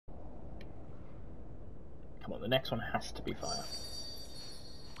Come on, the next one has to be fire.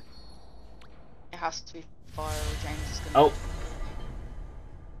 It has to be fire or James is gonna... Oh!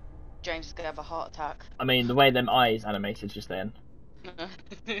 James is gonna have a heart attack. I mean, the way them eyes animated just then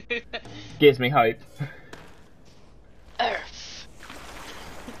gives me hope. Earth.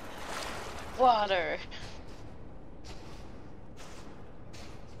 Water.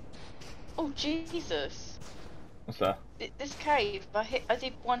 Oh Jesus! What's that? This cave, I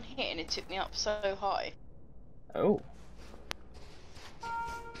did one hit and it took me up so high. Oh.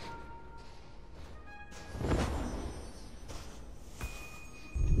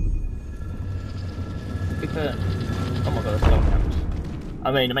 Oh my god, that's dark camped.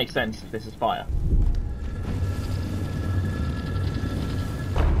 I mean, it makes sense if this is fire.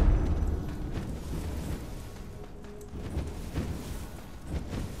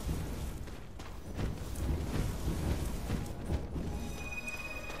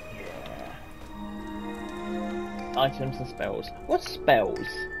 Yeah. Items and spells. What spells?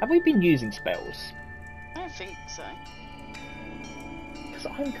 Have we been using spells? I don't think so. Because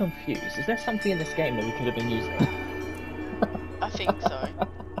I'm confused. Is there something in this game that we could have been using? I think so.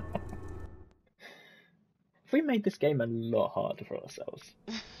 We made this game a lot harder for ourselves.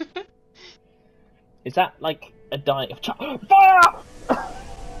 Is that like a dying of fire?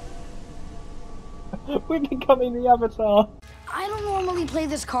 We're becoming the Avatar. I don't normally play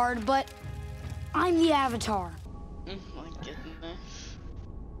this card, but I'm the Avatar. Oh my goodness.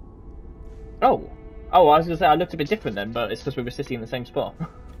 Oh, I was gonna say I looked a bit different then, but it's because we were sitting in the same spot.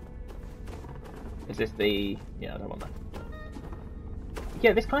 Is this the? Yeah, I don't want that.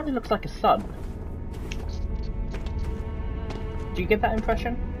 Yeah, this kind of looks like a sun. Do you get that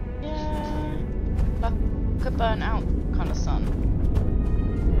impression? Yeah, like a burnt out kind of sun.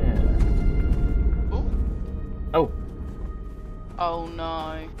 Yeah. Ooh. Oh. Oh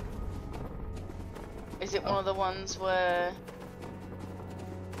no. Is it one of the ones where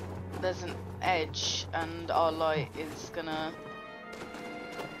there's an edge and our light is gonna...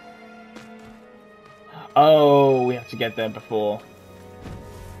 Oh, we have to get there before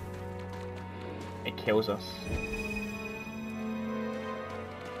it kills us.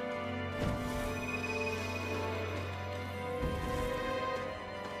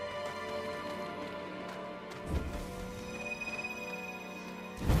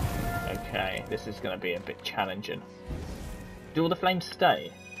 Okay, this is going to be a bit challenging. Do all the flames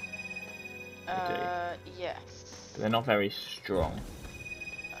stay? Yes. They're not very strong.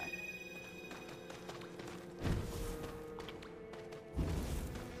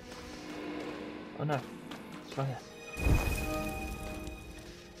 Oh no, it's right here.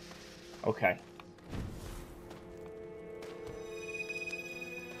 Okay.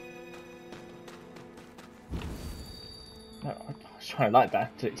 No, I was trying to like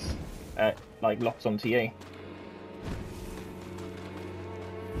that. It's like locks onto you.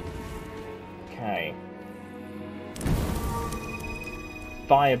 Okay.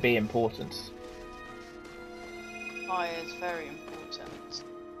 Fire be important. Fire is very important.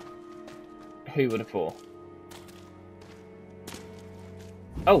 Who would have thought?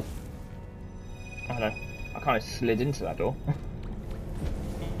 Oh! I don't know. I kind of slid into that door.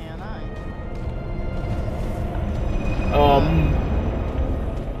 Yeah, I Um.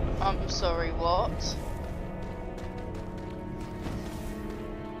 I'm sorry, what?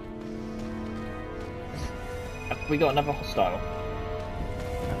 Have we got another hostile?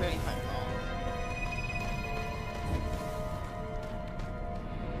 I really hope not.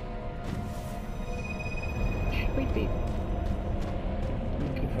 Should we be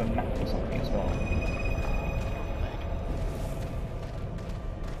looking for a map or something as well?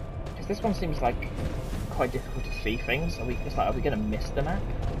 Because this one seems like quite difficult to see things. Are we going to miss the map?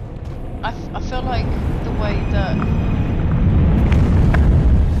 I feel like the way that...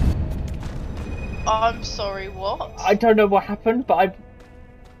 I'm sorry, what? I don't know what happened, but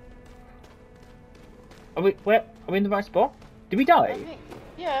Are we in the right spot? Did we die? I think,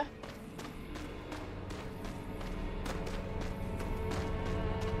 yeah.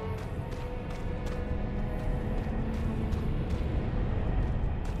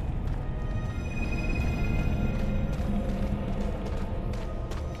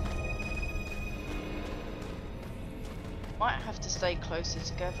 Might have to stay closer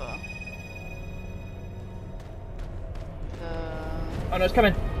together. Oh no, it's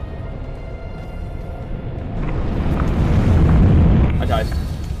coming! I died.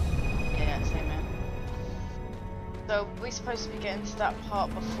 Yeah, same here. So we're supposed to be getting to that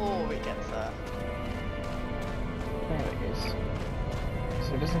part before it gets there. There it is.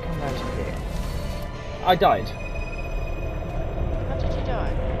 So it doesn't come round to here. I died. How did you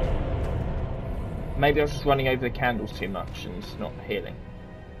die? Maybe I was just running over the candles too much and it's not healing.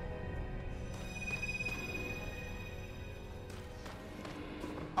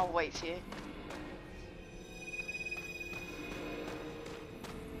 I'll wait for you.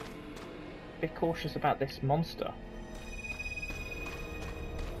 Be cautious about this monster.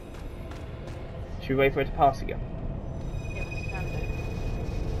 Should we wait for it to pass again? Yeah, we can do.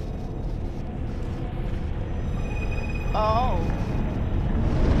 Oh.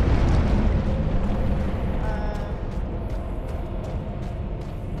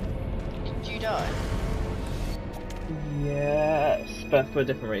 Did you die? Yes, but for a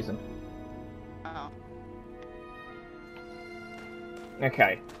different reason. Oh.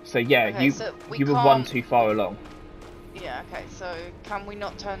 Okay, so yeah, Okay, so you were one can't- too far along. Yeah, okay, so can we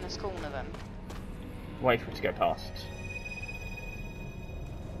not turn this corner then? Wait for it to go past.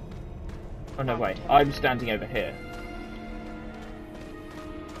 Oh no, Can't wait, turn I'm it. standing over here.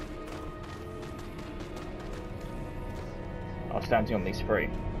 I'm standing on these three.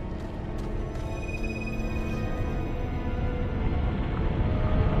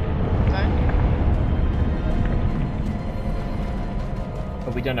 Okay.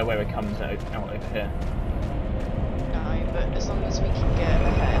 But we don't know where it comes out over here. No, but as long as we can get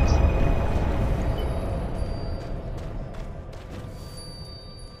ahead.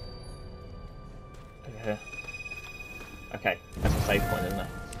 Over here. Okay, that's a save point, isn't it?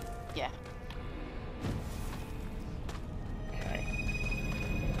 Yeah. Okay.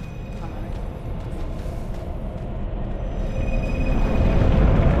 Come on.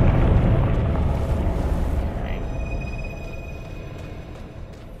 Okay.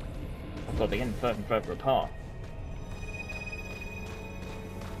 Oh god, they're getting further and further apart.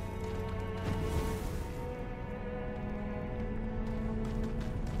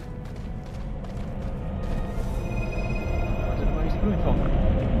 I don't know where he's coming from.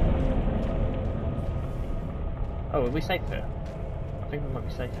 Oh, are we safe here? I think we might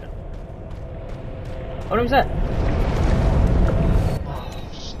be safe here. Oh no, he's there! Oh,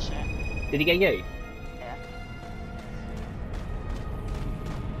 shit. Did he get you? Yeah.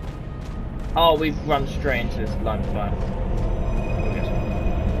 Oh, we've run straight into this line of fire. Oh, yes.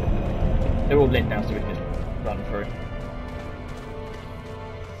 They're all lit now, so we can just run through.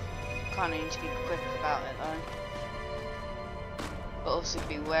 Kind of need to be quick about it though. But also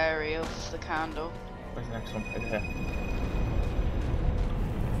be wary of the candle. Where's the next one? Over here.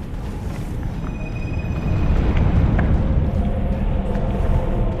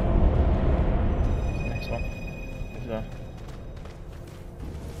 Where's the next one? Over there.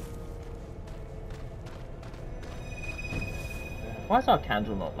 Why is our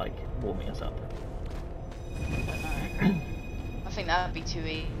candle not, like, warming us up? I don't know. I think that would be too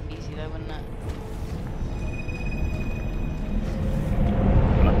easy though, wouldn't it?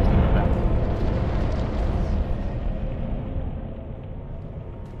 We'll have to do that.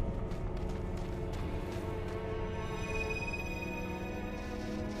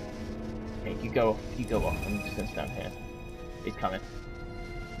 Okay, you go off, I'm just gonna stand here. He's coming.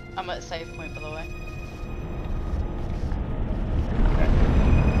 I'm at a save point, by the way. Okay.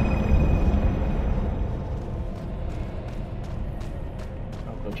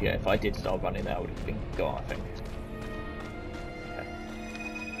 Oh god, yeah, if I did start running there, I would have been gone, I think. Okay.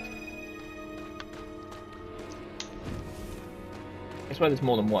 I swear there's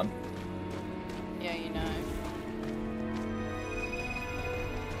more than one. Yeah, you know.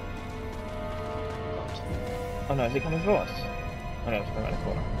 God. Oh no, is it coming for us? Oh no, it's coming around the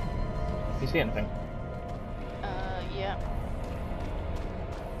corner. Do you see anything? Yeah.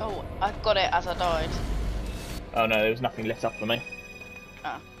 Oh, I got it as I died. Oh no, there was nothing lit up for me.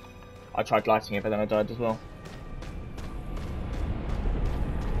 Ah. I tried lighting it, but then I died as well.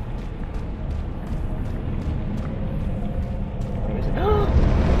 Where is it?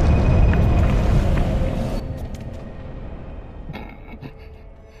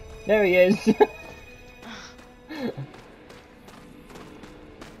 There he is!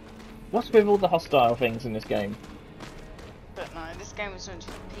 What's with all the hostile things in this game? But no, this game was meant to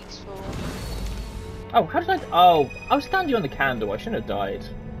be peaceful. Oh, how did I... Oh, I was standing on the candle, I shouldn't have died.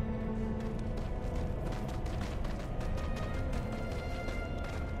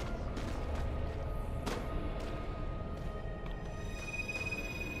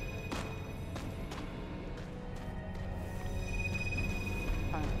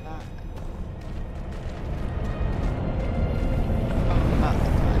 Coming back. Coming back.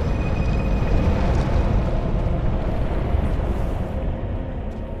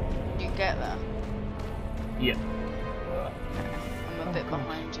 You get there? Yeah. I'm a bit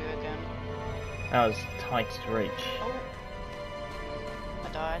behind you again. That was tight to reach. Oh. I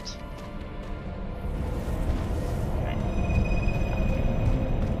died.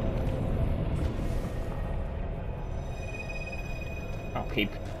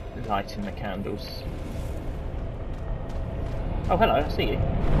 keep lighting the candles. Oh, hello, I see you.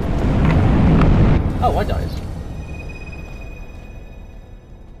 Oh, I died.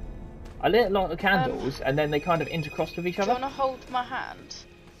 I lit a lot of candles, and then they kind of intercrossed with each Do you other. want to hold my hand?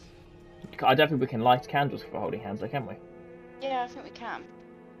 I don't think we can light candles for holding hands, though, can we? Yeah, I think we can.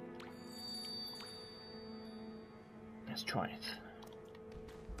 Let's try it.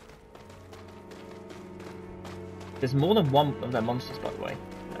 There's more than one of their monsters, by the way,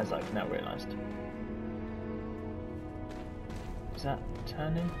 as I've now realised. Is that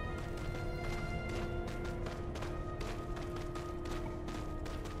turning?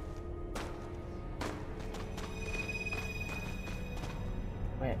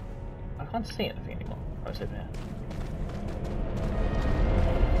 Wait, I can't see anything anymore. Oh, it's over here.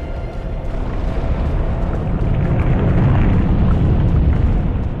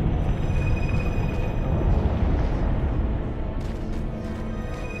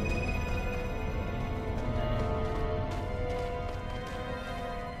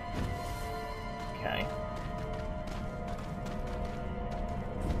 Okay.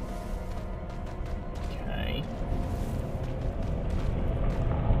 Okay.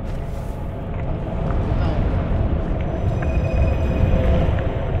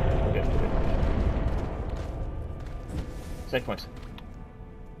 Good, good, good. Save points.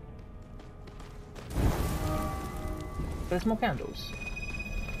 There's more candles.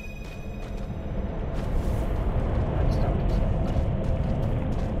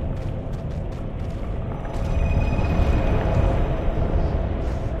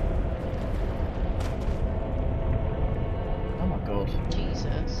 Oh my god.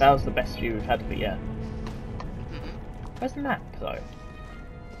 Jesus. That was the best view we've had for yet. Mm-mm. Where's the map though?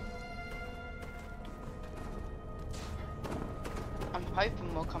 I'm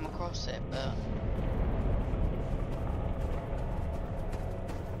hoping we'll come across it, but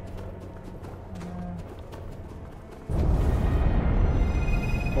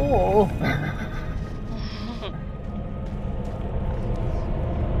Oh!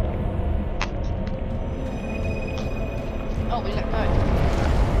 oh, we let go.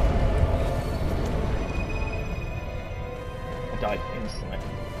 I died instantly.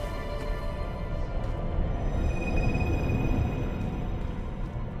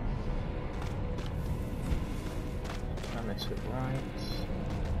 And this with right.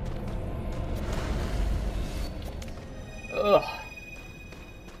 Ugh.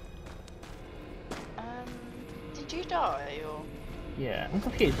 Did you die or? Yeah, I'm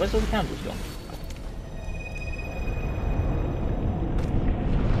confused. Where's all the candles gone?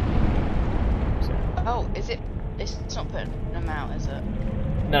 Oh, is it? It's not putting them out, is it?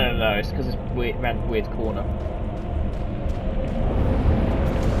 No, it's because it's weird, around a weird corner.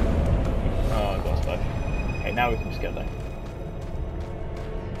 Oh, I got us both. Okay, now we can just go there.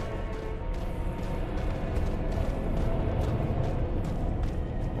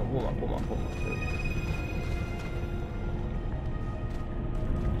 Warm up.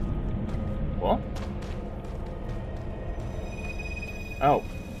 What? Oh.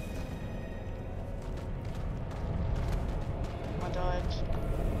 I died.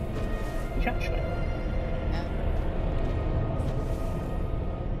 Did you actually? Yeah.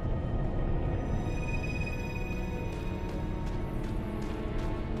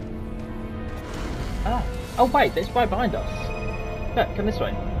 Ah. Oh wait, it's right behind us. Look, come this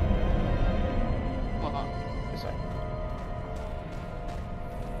way. What? This way.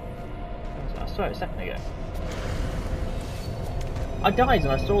 I saw it a second ago. I died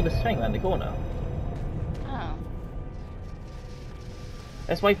and I saw this thing around the corner. Oh.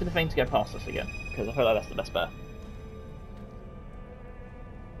 Let's wait for the thing to go past us again, because I feel like that's the best bet.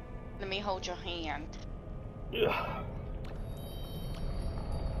 Let me hold your hand. Ugh.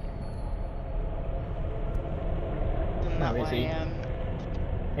 And that Where is way,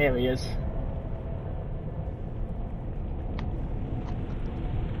 he? Here he is.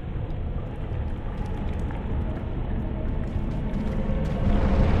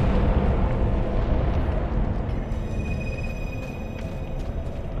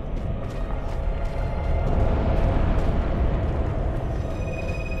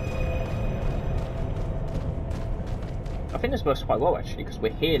 I think this works quite well actually, because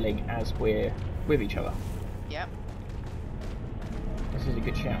we're healing as we're with each other. Yep. This is a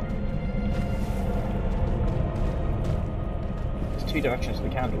good shout. There's two directions for the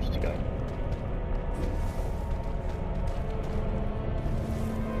candles to go.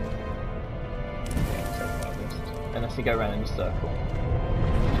 Unless they go around in a circle.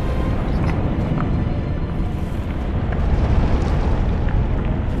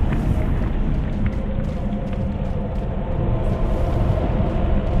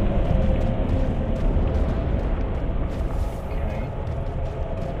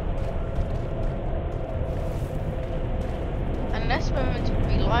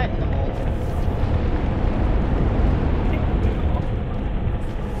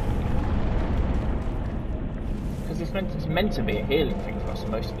 meant to be a healing thing for us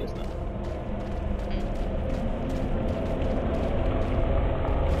mostly, isn't it?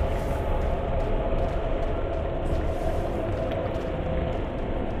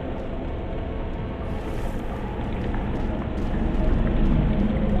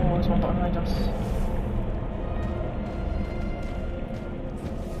 Oh, there's one behind us.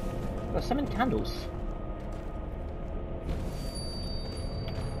 There's so many candles.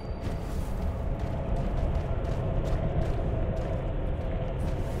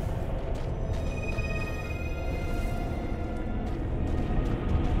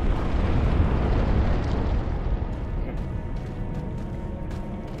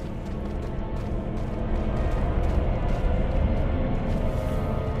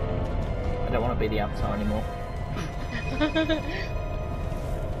 I don't want to be the Avatar anymore.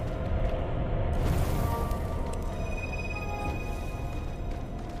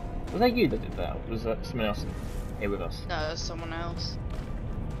 Was that you that did that? Or was that someone else here with us? No, there's someone else.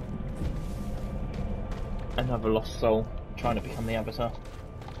 Another lost soul trying to become the Avatar.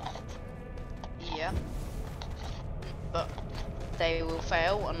 Yeah. But they will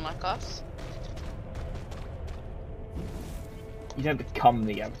fail, unlike us. You don't become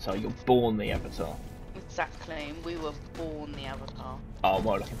the Avatar, you're born the Avatar. Exactly, and we were born the Avatar. Oh, I'm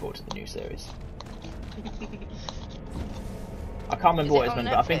well looking forward to the new series. I can't remember what it's meant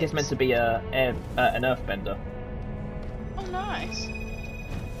to be, but I think it's meant to be an earthbender. Oh, nice.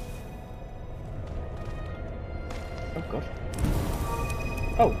 Oh god.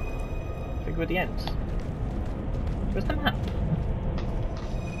 Oh! I think we're at the end. Where's the map?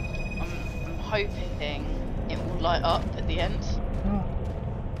 I'm hoping it will light up at the end. Oh.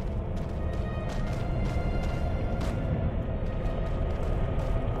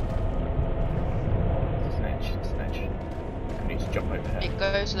 It's an edge, it's an edge. I need to jump over here. It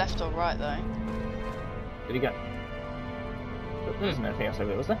goes left or right though. Did he go? There wasn't anything else over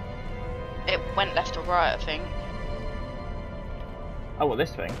there, was there? It went left or right, I think. Oh, what,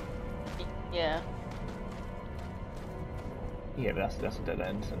 this thing? Yeah. Yeah, but that's a dead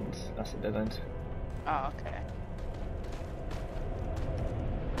end, and that's a dead end. Oh, okay.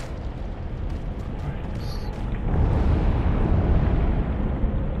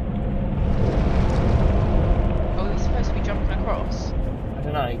 Are we supposed to be jumping across? I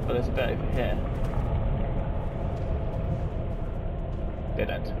don't know, but there's a bit over here. Dead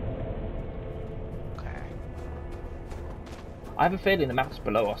end. Okay. I have a feeling the map's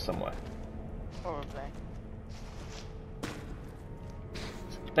below us somewhere. Probably.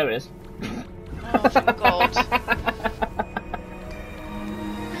 There it is. Oh, thank God.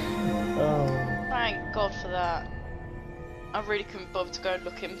 Oh. Thank God for that. I really couldn't bother to go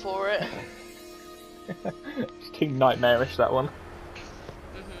looking for it. It's King Nightmarish, that one.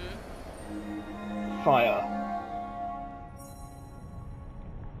 Fire.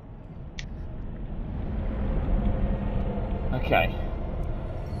 Okay.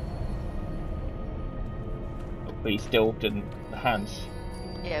 We still didn't. The hands.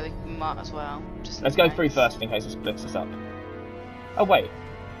 Yeah, we might as well. Just Let's in go case. through first in case it splits us up. Oh, wait.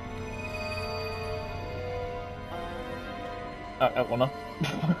 Well, no.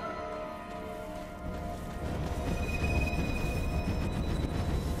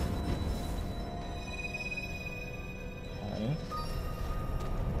 Okay.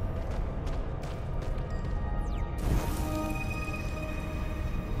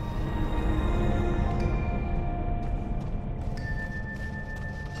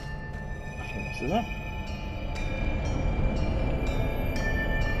 I think this is it.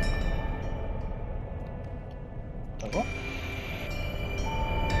 Oh, what?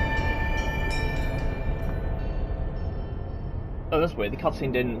 Oh, that's weird. The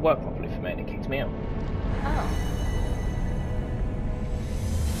cutscene didn't work properly for me and it kicked me out. Oh.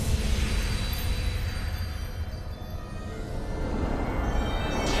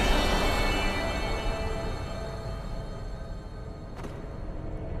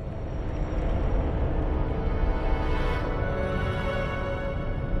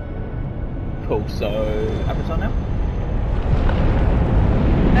 Cool, so Avatar now?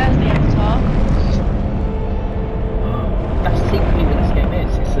 There's the Avatar. That's secretly what this game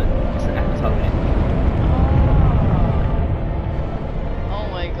is. It's an Avatar game. Oh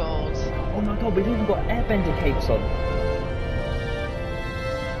my God. Oh my god, we've even got airbender capes on.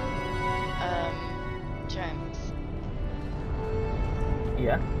 James.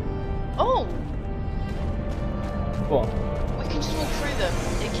 Yeah? Oh! What? We can just walk through them.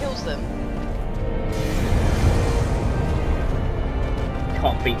 It kills them.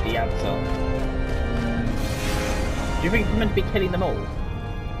 Can't beat the Avatar. Do you think we're meant to be killing them all? Do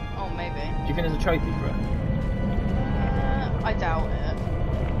Oh, maybe. you think there's a trophy for it? I doubt it.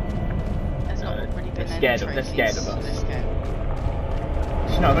 There's not really been any they're trophies scared of in us. this game.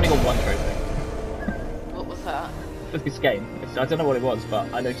 No, I've only got one trophy What was that? for this game. I don't know what it was,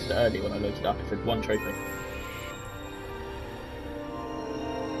 but I noticed it early when I loaded it up. It said one trophy.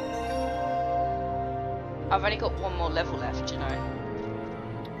 I've only got one more level left, you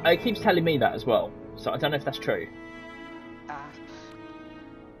know. It keeps telling me that as well, so I don't know if that's true. Ah.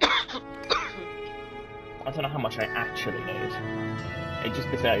 I don't know how much I actually need.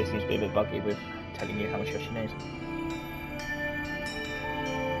 This area seems to be a bit buggy with telling you how much you actually need.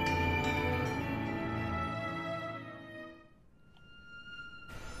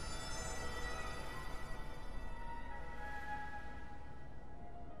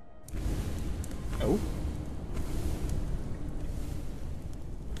 Oh.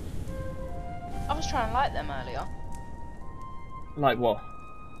 I was trying to light them earlier. Like what?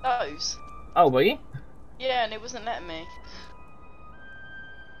 Those. Oh, were you? Yeah, and it wasn't letting me.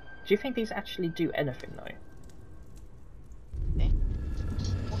 Do you think these actually do anything though?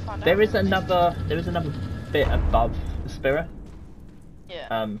 We'll find There out. is another bit above the Spira. Yeah.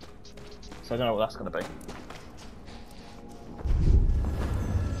 So I don't know what that's going to be.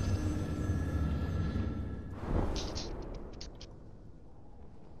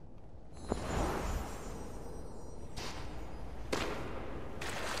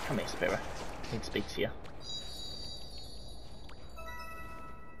 Come here, Spira. I need to speak to you.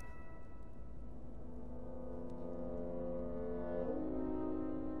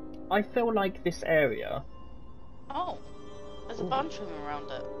 I feel like this area. Oh, there's a bunch of them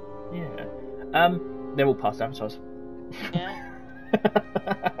around it. Yeah. They're all past avatars. Yeah.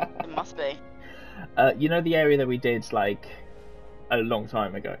 It must be. You know the area that we did like a long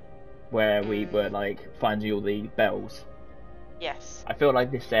time ago, where we were like finding all the bells. Yes. I feel like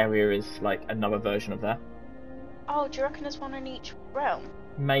this area is like another version of that. Oh, do you reckon there's one in each realm?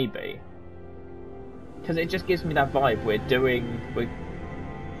 Maybe. Because it just gives me that vibe. We're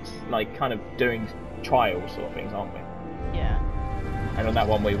like kind of doing trials sort of things, aren't we? Yeah. And on that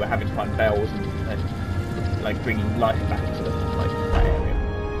one we were having to find bells and like bringing life back to that area.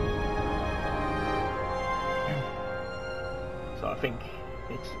 So I think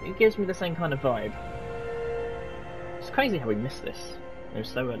it gives me the same kind of vibe. It's crazy how we missed this. It was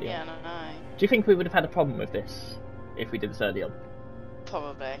so early Yeah, on. no. Do you think we would have had a problem with this if we did this early on?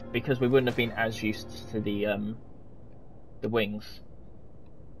 Probably. Because we wouldn't have been as used to the wings.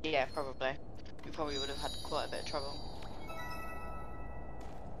 Yeah, probably. We probably would have had quite a bit of trouble.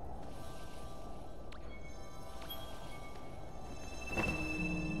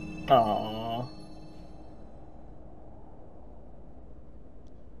 Aww.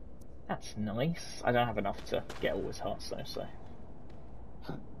 That's nice. I don't have enough to get all his hearts though, so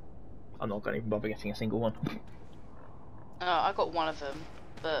I'm not going to even bother getting a single one. I got one of them,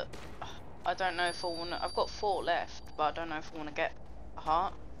 but I don't know if I want to... I've got 4 left, but I don't know if I want to get a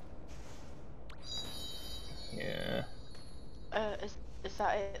heart. Yeah. Is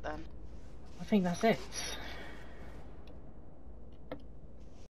that it then? I think that's it.